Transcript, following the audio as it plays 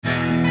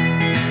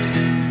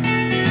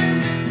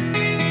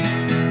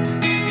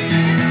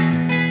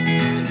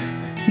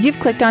You've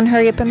clicked on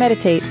Hurry Up and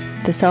Meditate,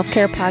 the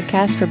self-care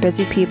podcast for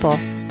busy people.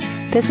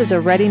 This is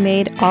a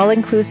ready-made,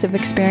 all-inclusive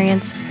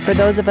experience for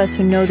those of us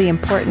who know the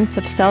importance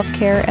of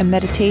self-care and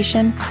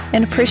meditation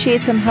and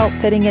appreciate some help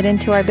fitting it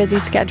into our busy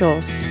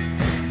schedules.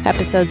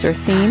 Episodes are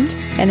themed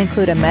and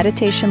include a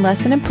meditation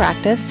lesson and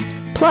practice,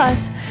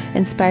 plus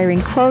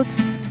inspiring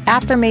quotes,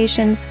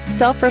 affirmations,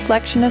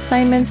 self-reflection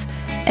assignments,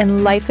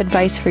 and life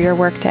advice for your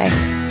workday.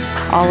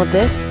 All of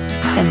this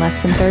in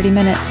less than 30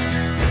 minutes.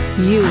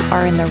 You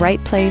are in the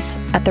right place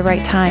at the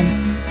right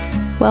time.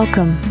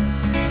 Welcome.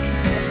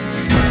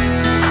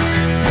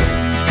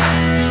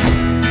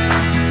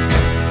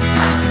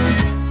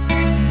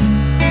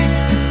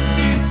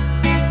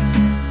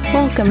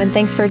 Welcome, and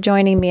thanks for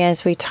joining me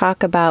as we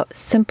talk about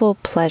simple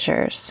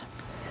pleasures.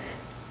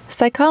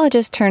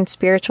 Psychologist turned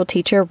spiritual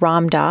teacher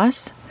Ram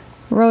Dass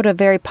wrote a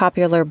very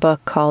popular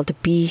book called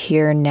Be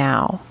Here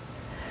Now.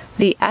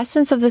 The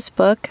essence of this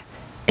book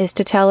is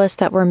to tell us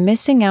that we're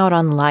missing out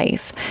on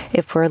life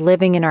if we're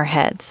living in our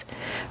heads,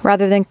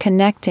 rather than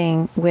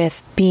connecting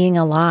with being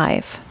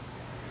alive.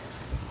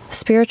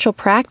 Spiritual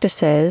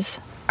practices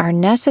are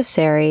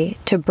necessary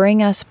to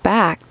bring us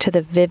back to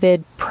the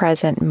vivid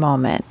present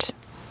moment.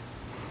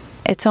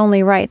 It's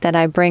only right that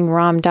I bring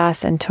Ram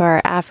Dass into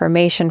our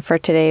affirmation for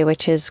today,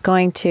 which is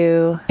going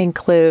to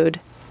include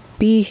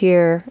be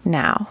here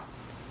now.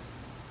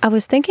 I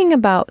was thinking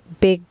about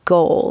big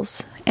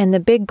goals and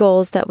the big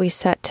goals that we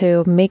set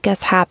to make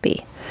us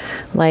happy,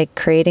 like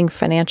creating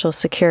financial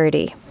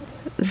security.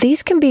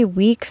 These can be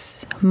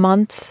weeks,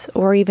 months,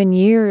 or even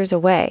years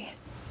away.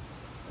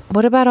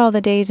 What about all the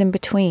days in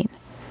between?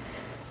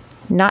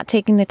 Not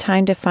taking the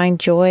time to find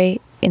joy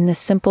in the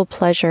simple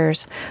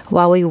pleasures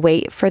while we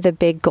wait for the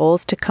big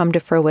goals to come to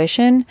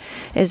fruition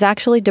is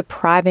actually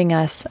depriving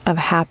us of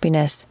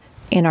happiness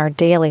in our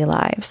daily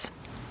lives.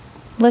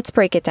 Let's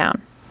break it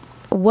down.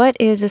 What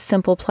is a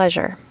simple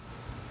pleasure?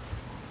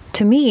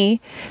 To me,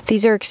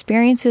 these are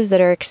experiences that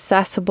are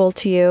accessible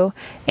to you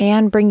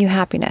and bring you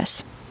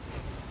happiness.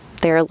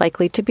 They are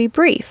likely to be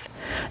brief,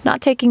 not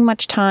taking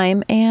much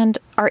time, and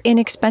are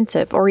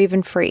inexpensive or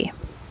even free.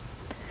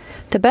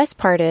 The best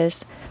part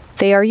is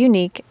they are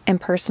unique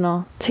and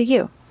personal to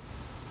you.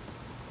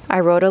 I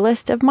wrote a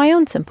list of my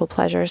own simple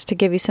pleasures to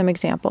give you some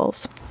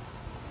examples.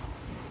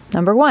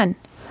 Number 1,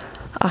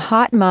 a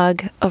hot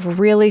mug of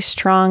really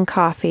strong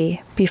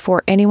coffee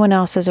before anyone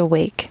else is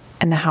awake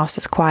and the house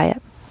is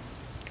quiet.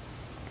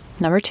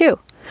 Number 2,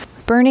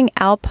 burning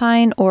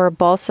alpine or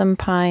balsam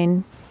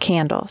pine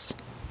candles.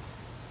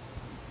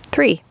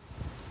 3,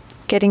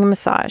 getting a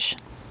massage.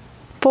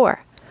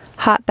 4,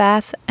 hot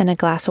bath and a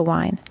glass of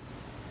wine.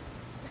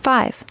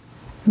 5,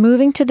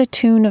 moving to the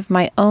tune of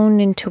my own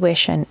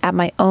intuition at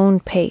my own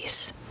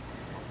pace.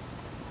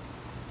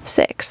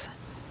 6,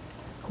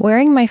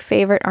 wearing my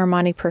favorite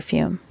Armani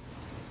perfume.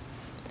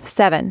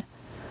 7,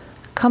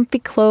 comfy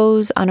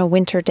clothes on a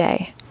winter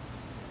day.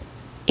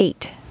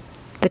 8,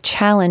 the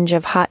challenge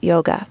of hot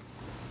yoga.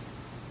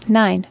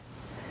 9,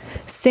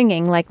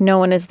 singing like no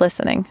one is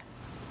listening.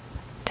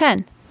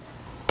 10,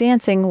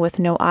 dancing with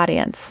no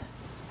audience.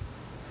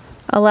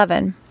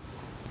 11,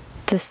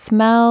 the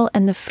smell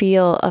and the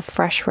feel of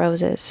fresh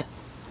roses.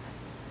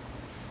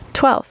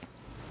 12,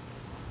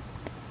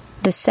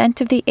 the scent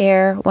of the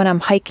air when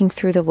I'm hiking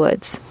through the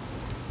woods.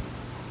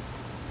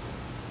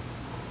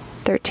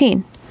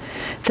 13,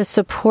 the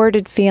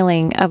supported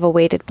feeling of a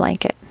weighted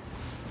blanket.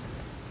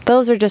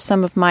 Those are just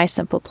some of my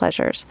simple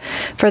pleasures.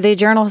 For the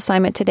journal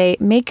assignment today,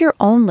 make your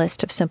own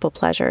list of simple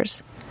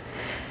pleasures.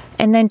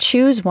 And then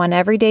choose one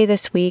every day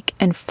this week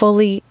and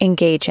fully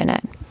engage in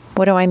it.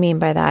 What do I mean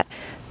by that?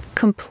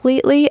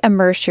 Completely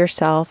immerse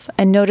yourself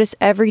and notice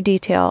every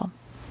detail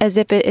as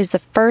if it is the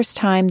first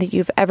time that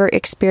you've ever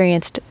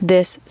experienced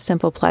this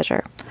simple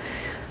pleasure.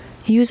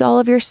 Use all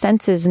of your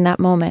senses in that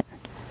moment.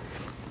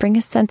 Bring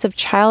a sense of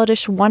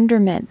childish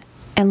wonderment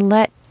and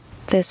let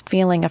this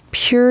feeling of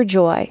pure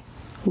joy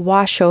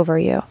wash over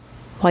you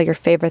while your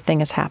favorite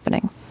thing is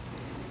happening.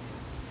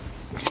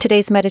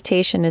 Today's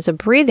meditation is a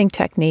breathing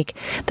technique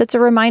that's a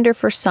reminder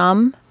for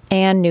some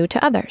and new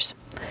to others.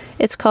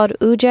 It's called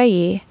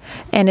Ujjayi,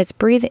 and it's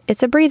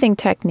a breathing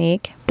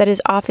technique that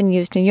is often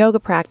used in yoga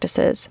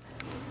practices.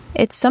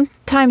 It's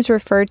sometimes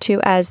referred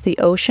to as the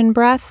ocean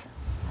breath,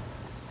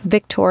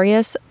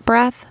 victorious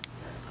breath,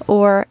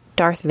 or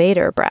Darth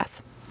Vader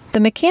breath. The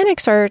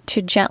mechanics are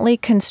to gently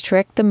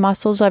constrict the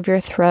muscles of your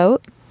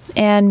throat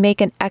and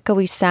make an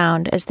echoey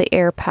sound as the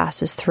air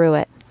passes through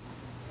it.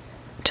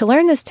 To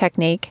learn this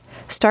technique,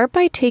 start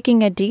by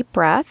taking a deep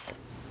breath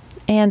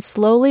and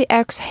slowly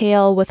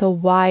exhale with a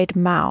wide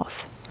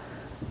mouth,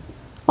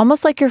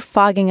 almost like you're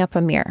fogging up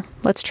a mirror.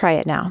 Let's try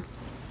it now.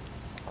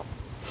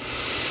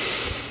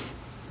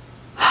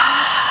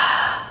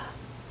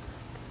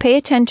 Pay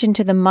attention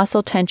to the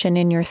muscle tension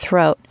in your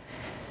throat,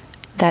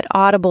 that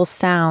audible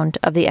sound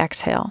of the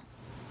exhale.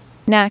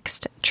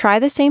 Next, try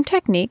the same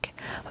technique,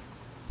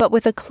 but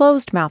with a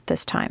closed mouth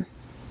this time,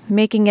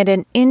 making it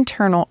an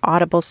internal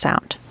audible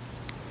sound.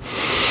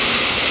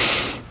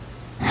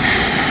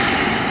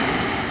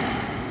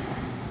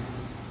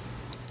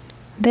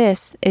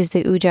 This is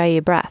the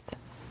Ujjayi breath.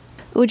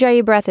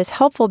 Ujjayi breath is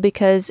helpful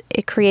because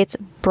it creates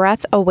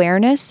breath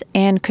awareness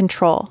and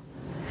control.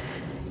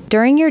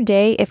 During your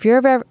day, if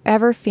you're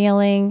ever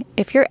feeling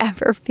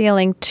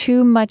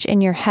too much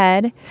in your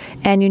head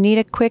and you need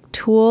a quick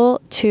tool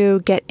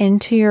to get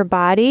into your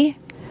body,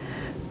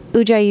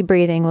 Ujjayi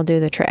breathing will do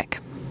the trick.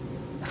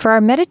 For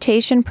our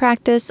meditation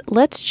practice,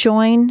 let's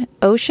join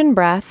ocean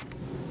breath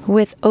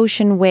with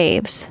ocean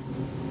waves.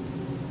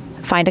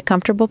 Find a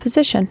comfortable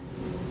position.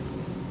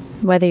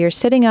 Whether you're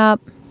sitting up,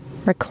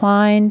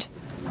 reclined,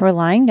 or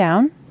lying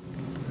down,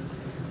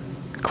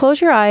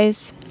 close your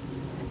eyes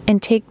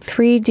and take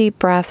 3 deep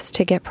breaths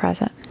to get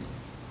present.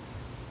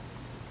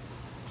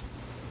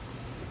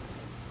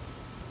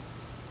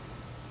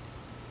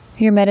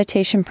 Your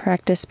meditation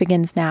practice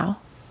begins now.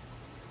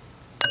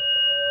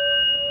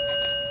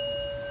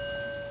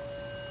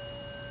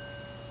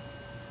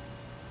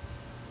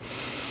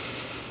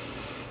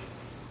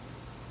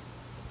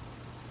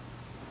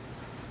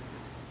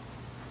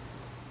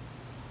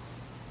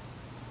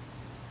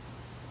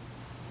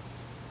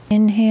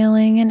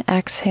 Inhaling and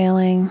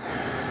exhaling.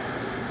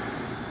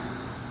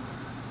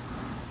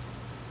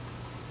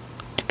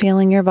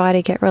 Feeling your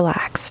body get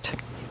relaxed.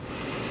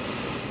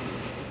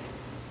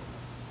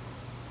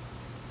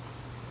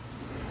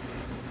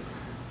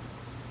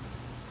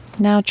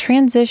 Now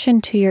transition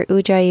to your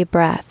Ujjayi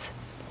breath.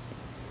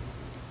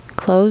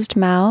 Closed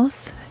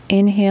mouth,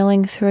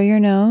 inhaling through your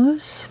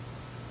nose,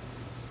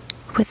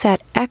 with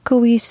that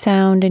echoey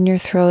sound in your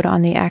throat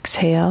on the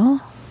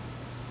exhale.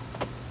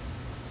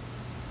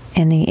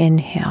 And the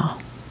inhale.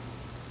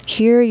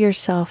 Hear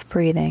yourself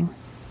breathing.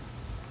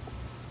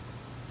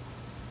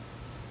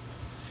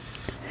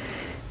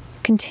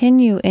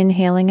 Continue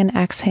inhaling and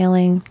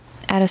exhaling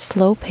at a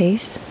slow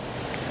pace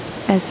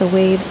as the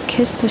waves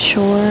kiss the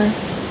shore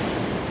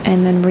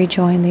and then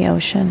rejoin the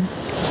ocean.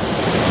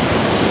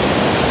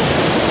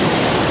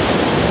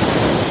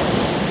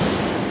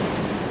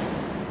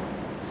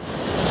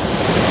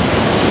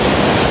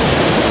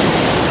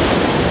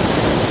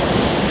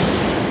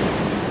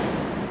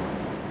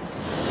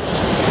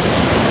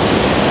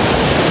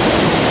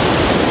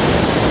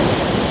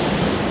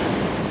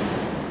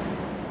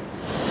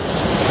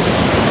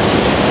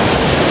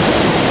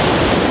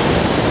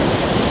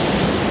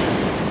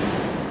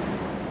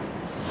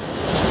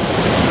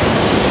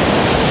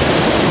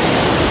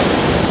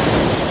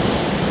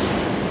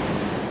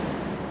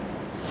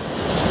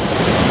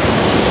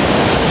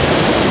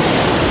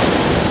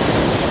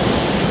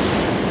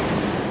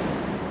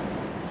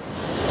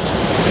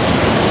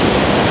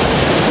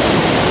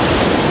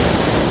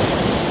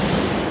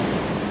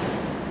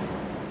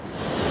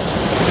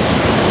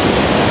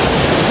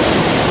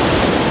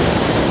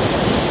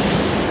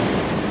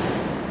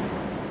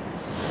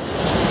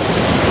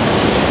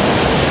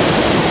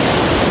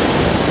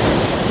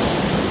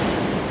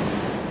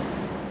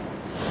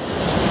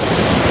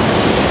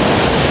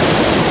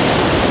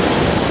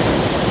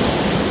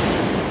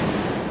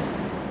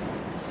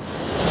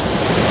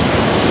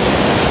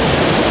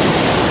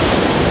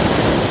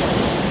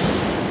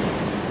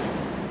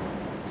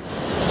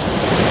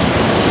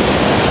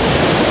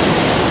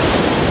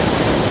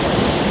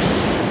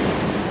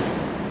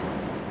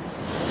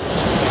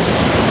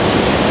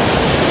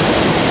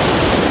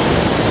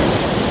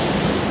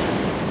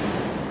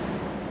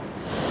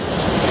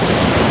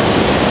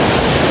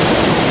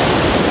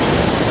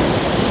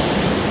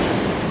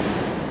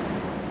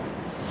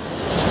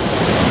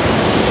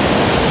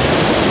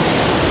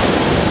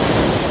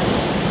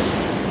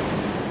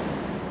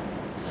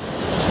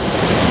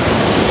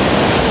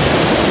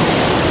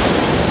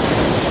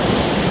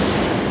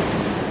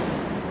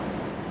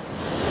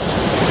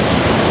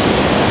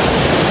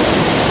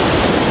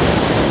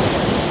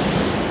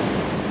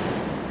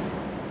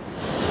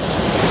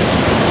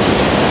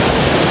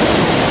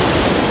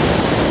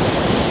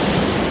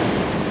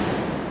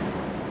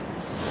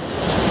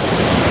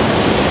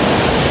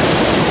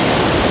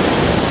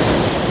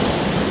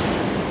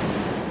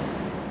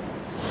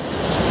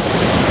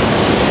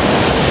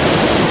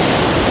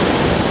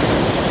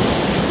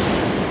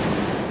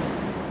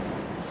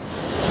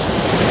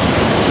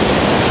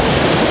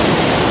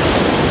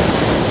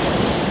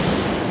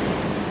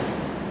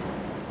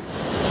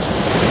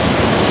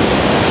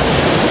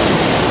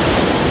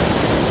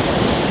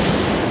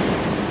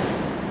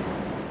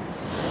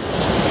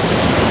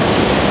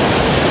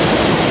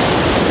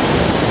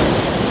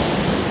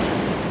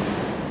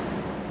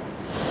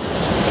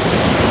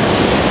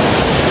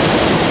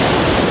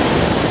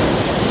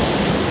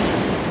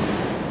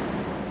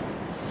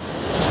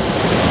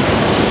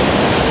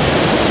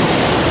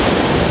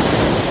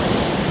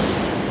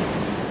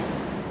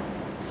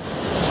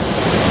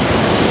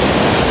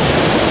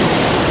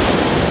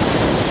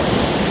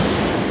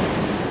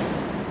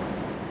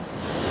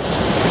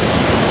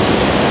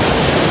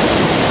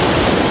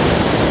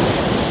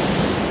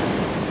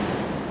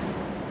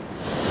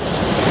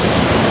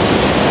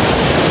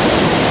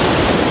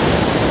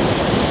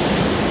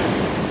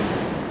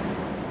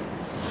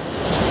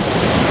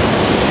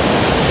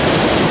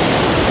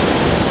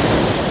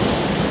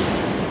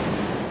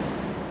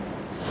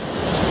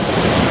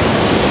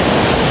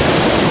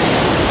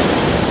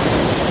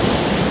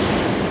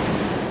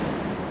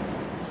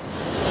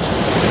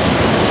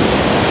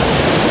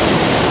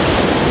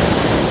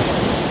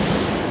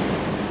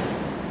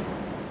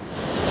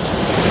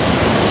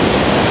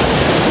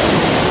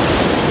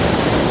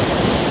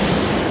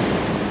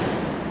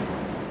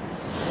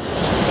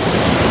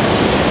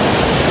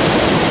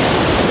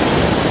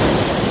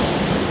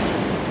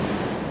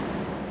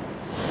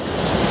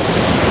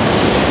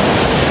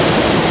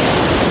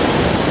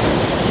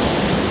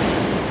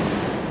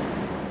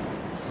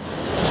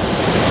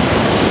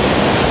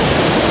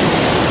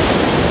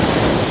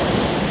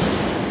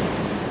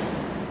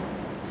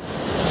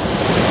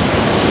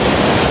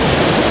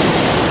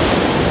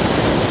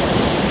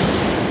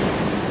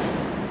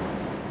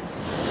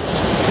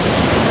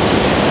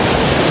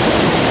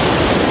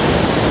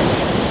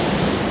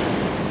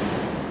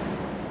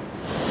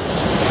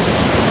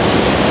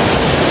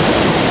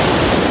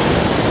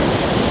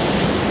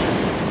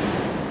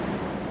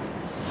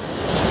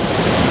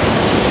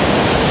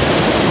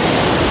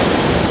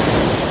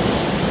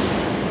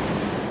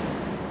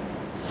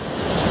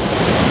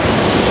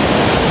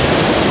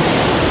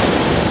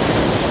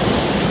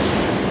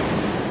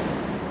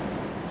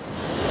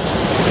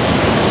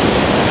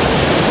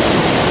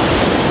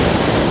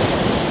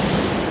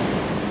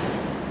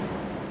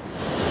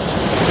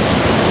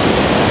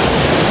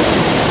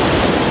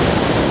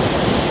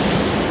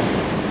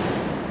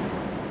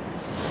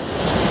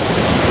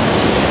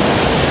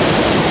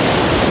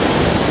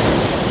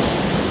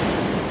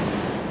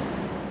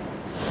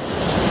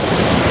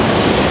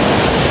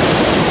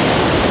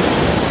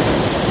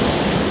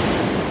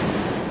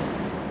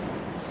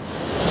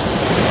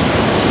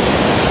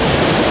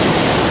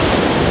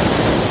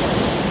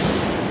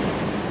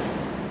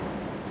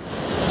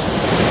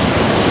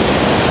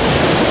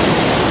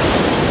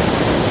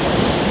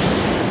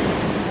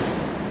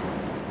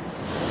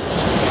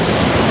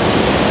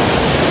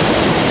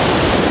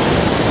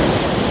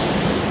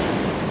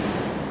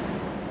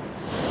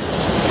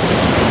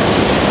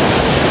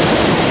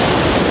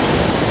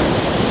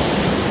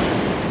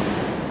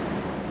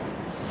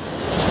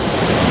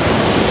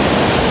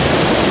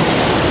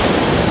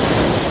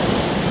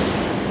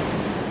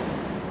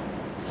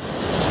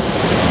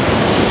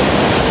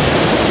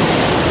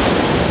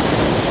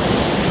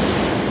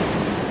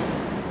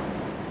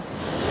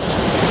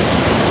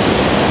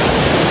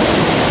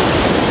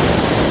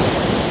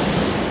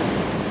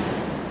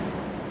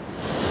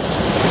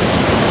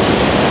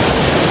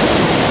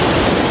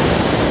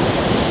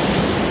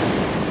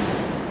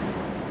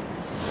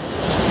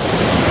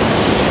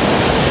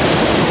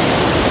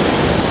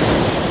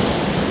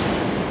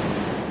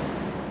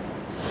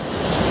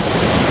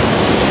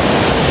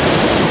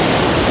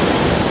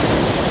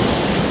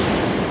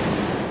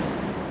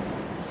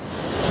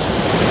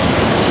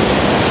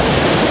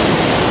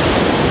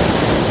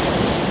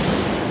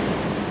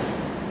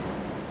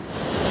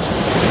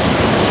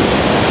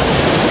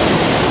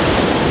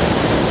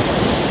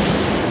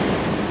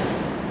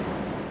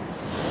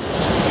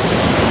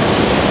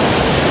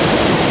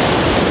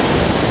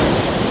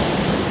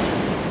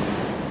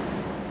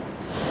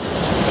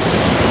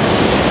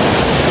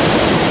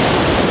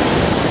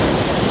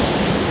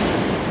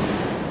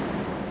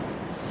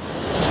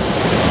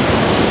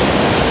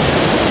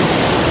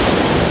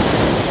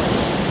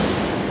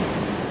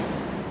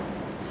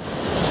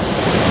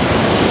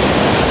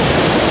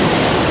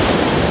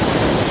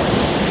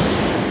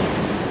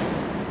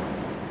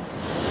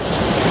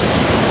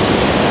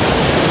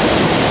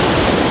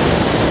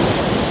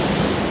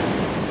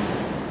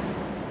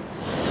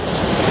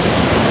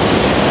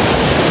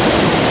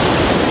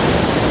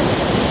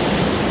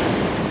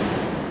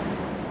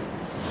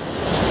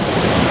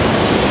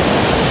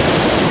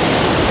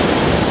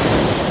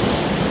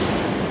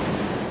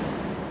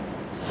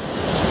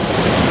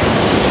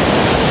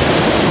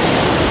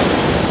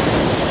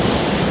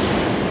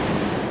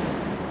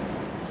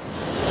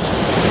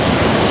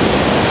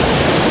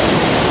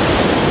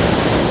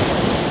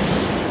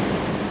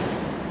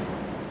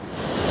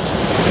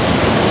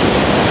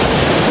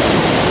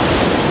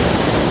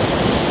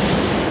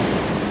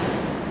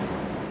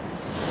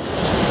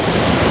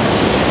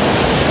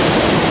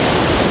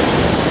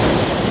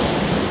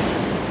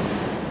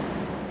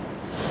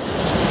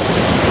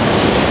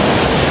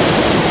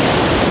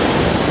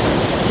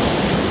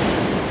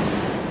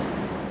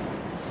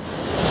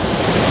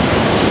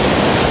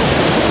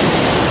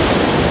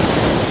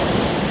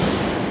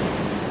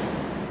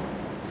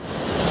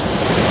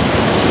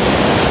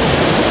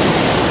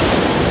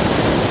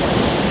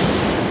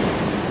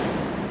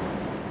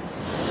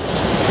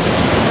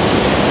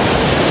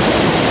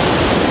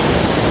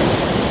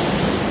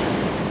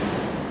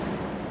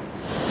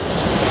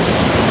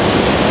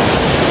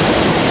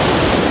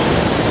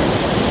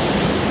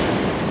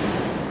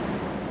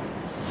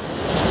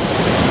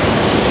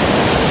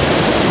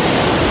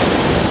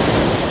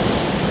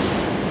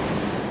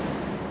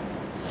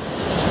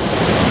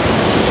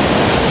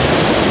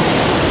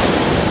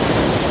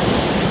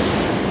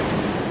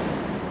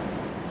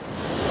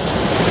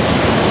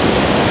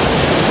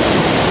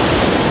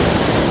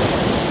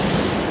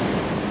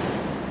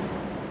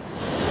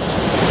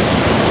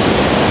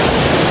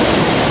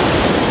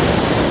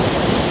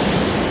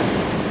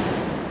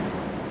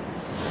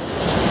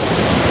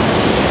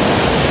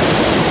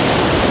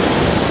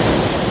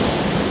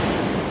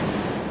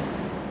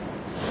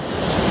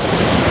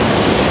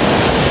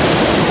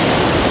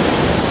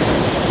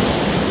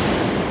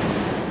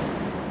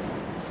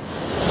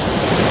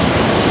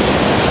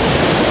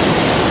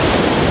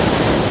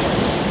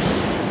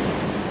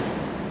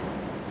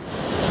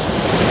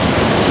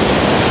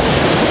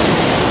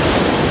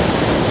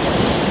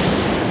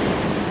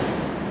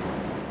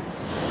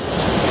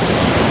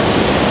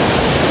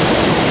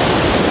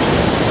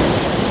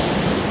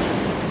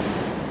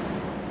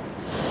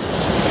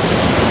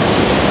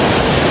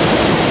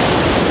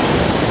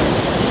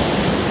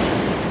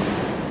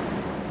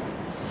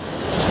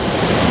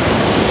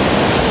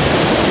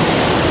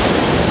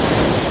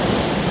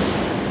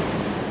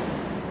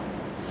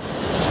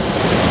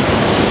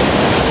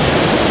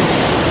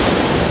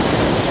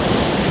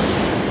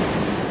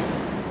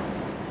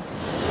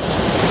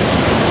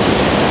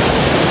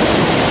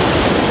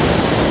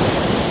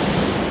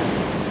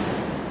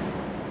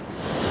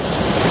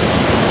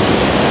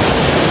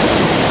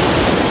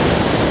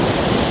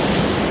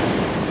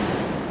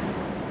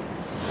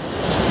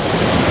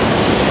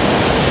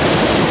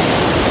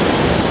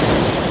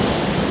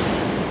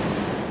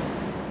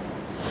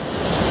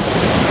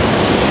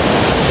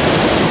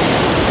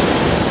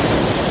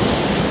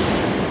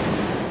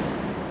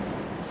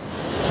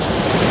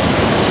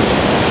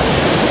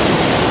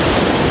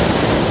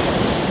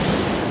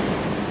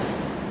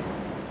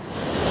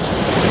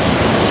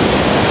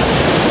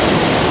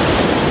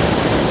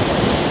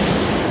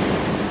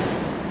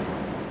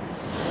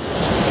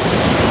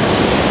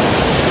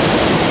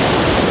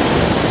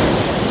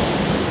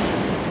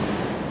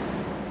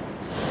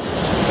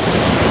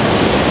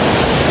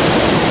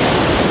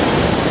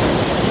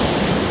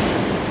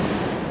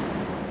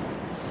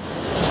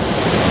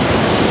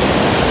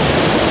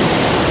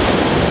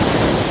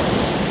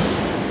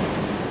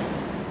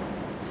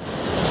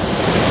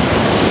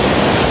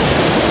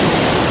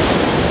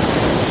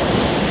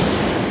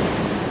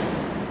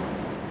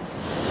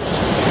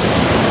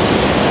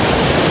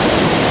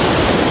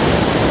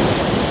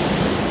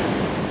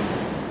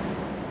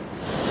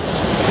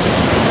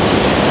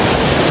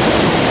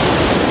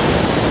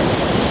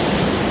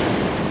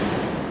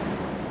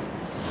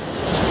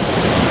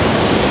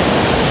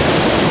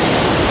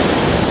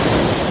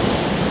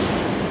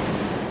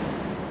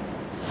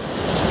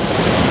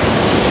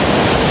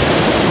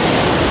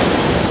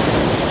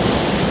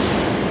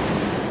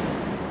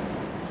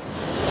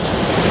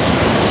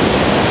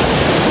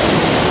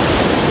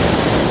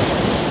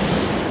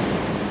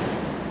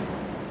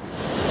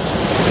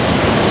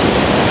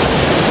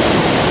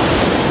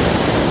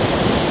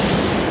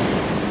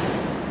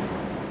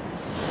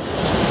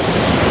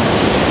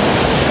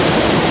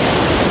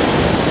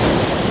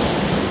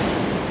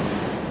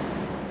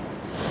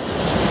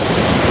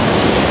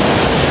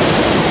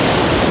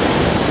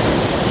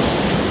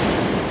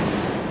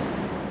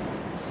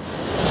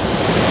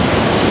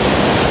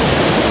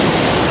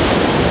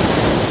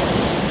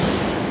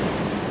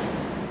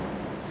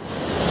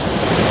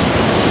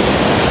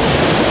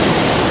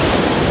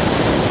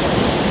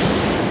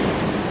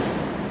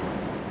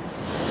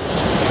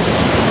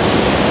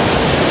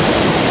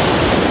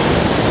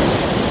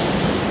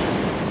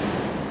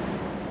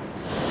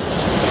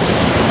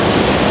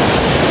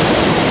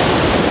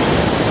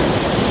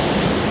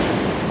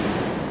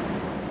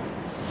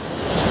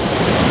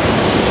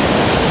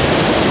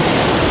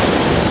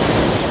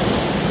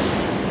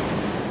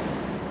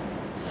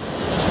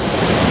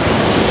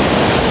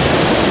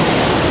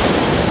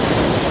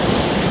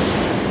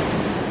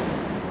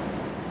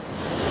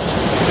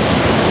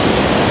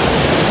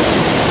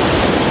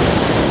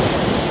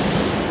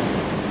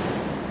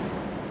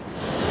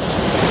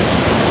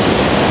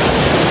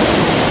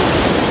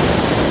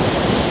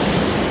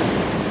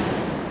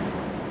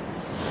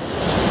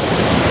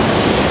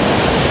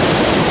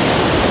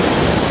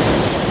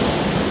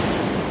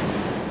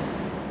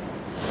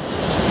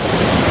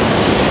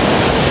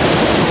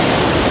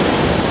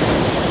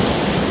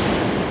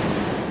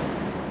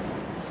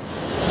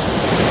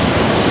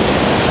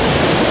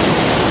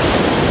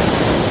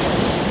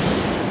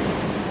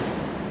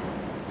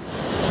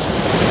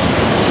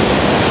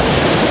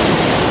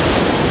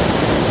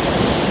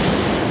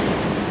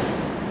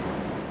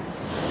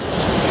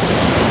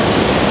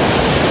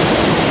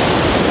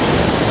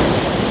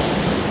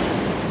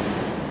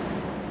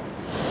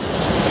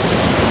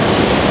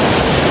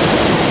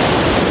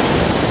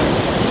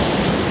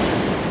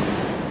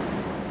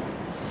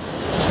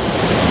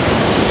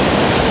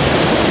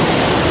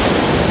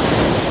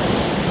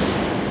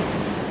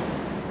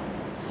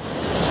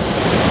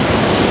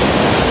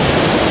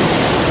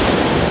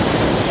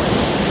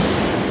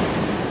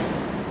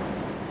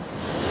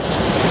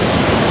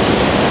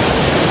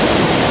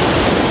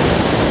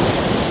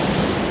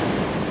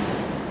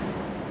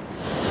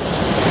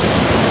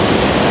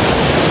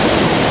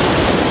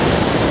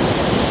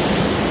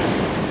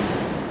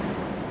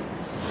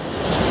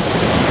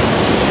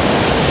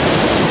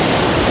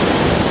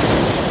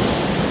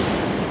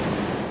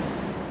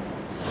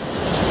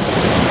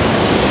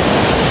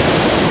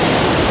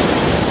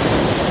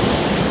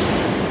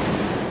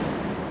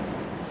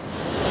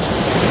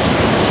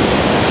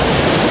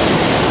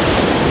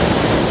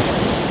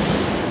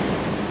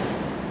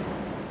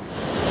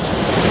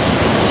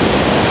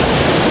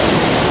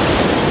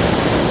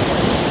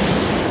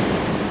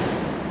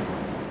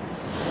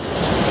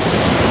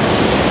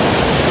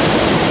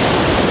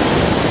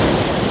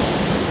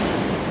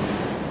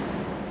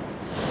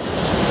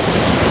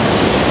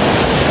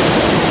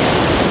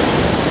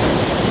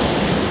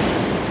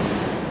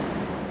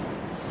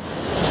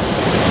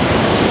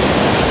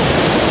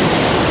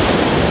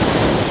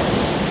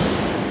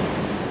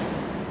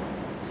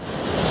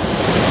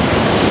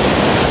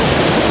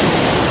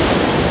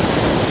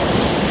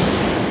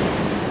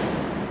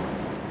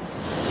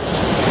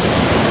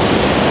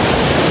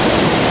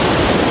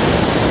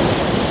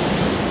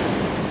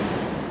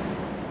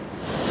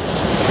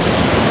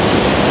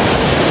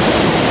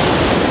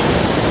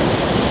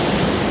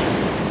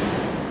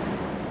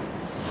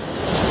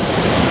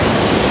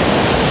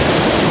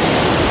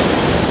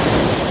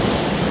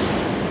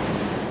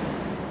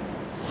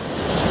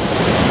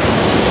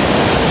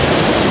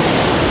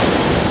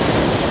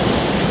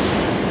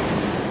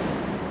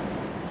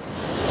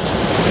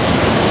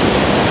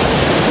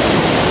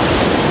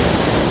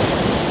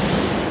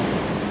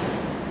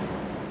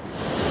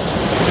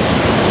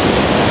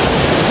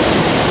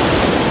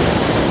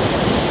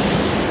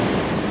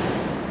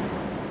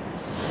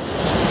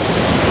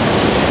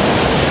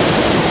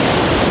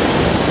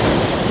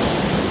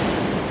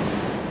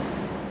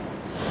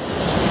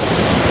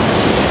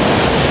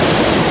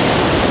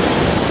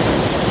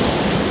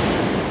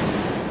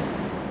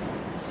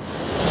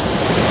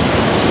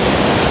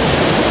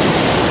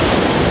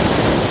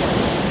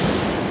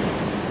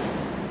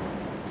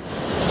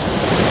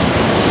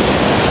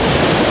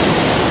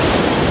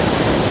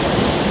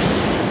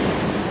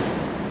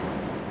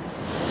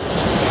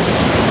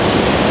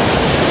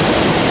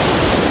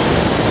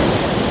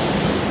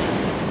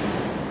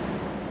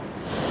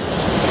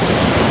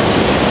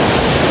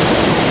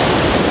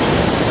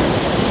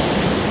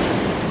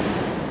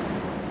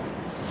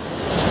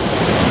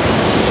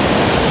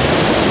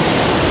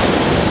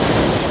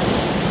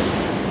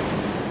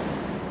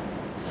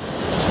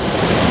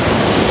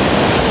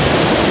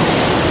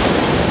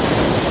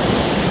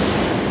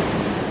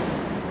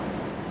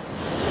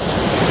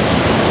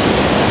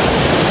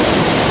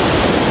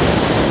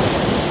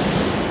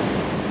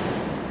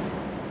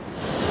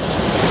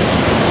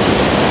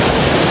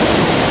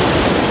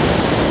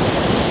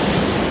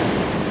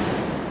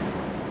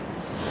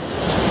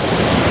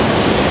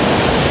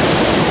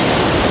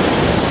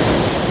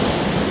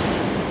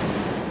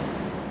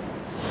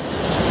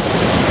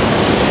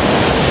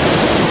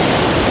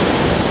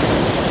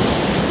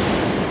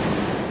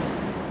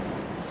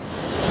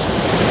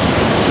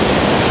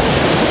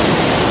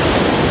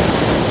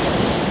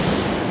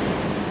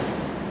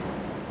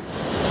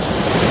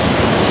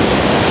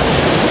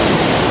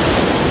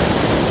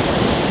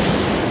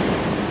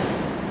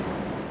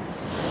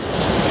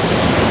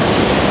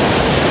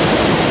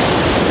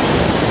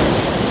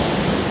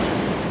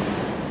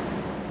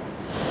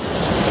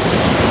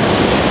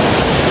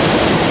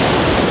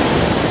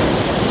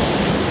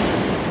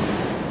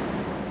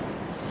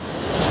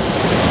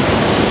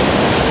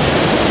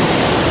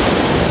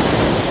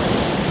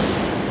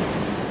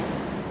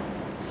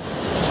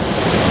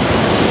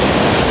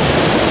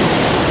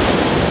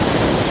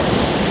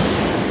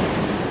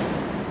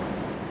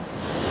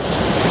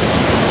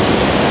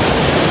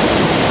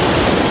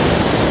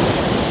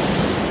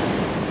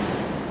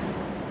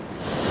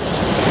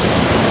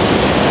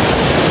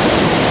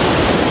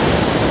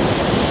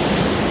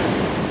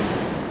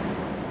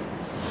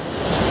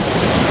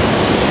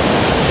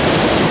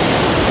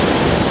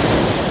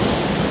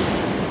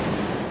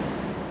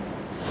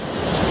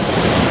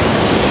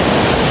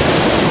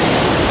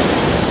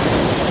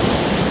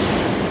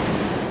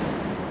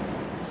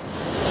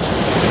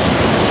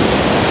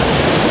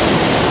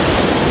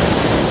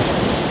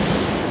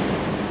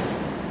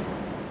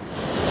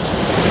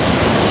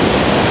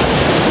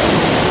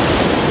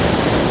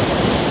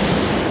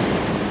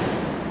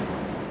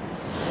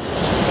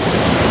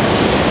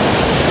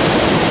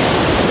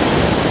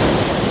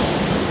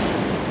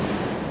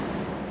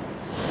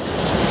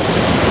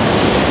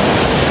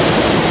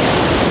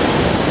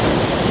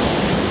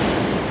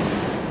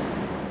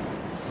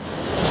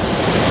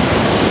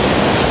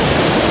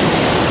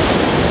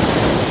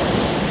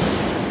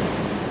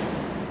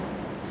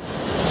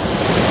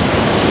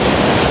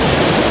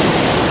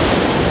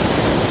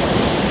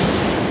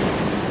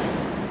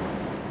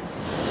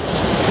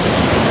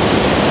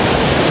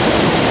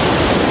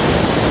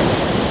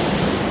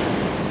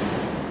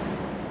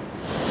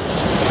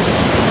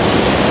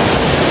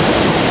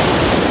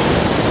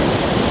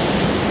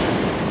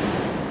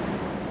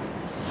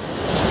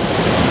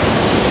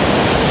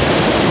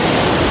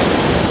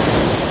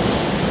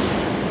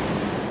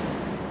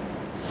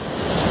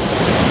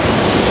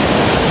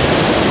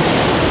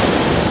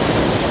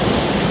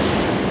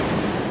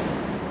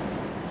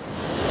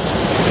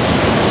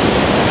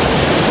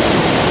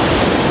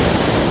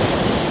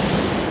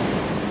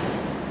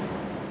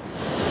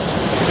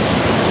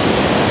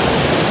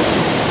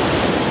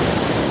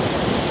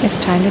 It's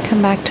time to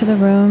come back to the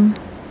room.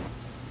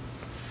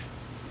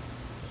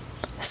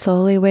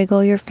 Slowly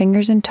wiggle your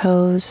fingers and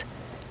toes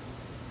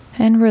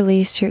and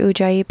release your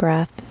Ujjayi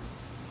breath.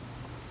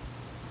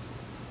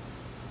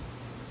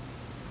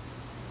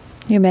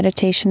 Your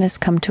meditation has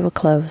come to a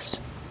close.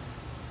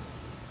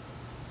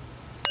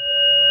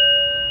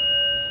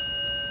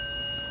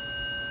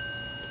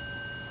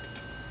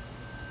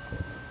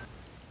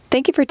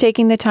 Thank you for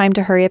taking the time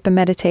to hurry up and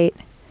meditate.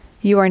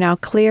 You are now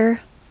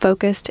clear,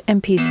 focused,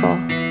 and peaceful.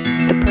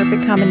 The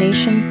perfect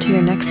combination to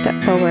your next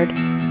step forward.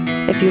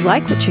 If you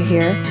like what you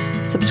hear,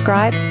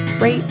 subscribe,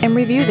 rate, and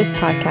review this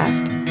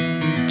podcast.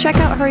 Check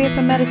out Hurry Up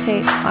and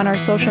Meditate on our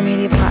social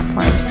media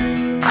platforms.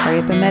 Hurry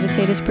Up and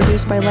Meditate is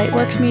produced by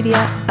Lightworks Media,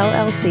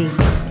 LLC.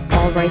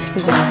 All rights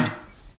reserved.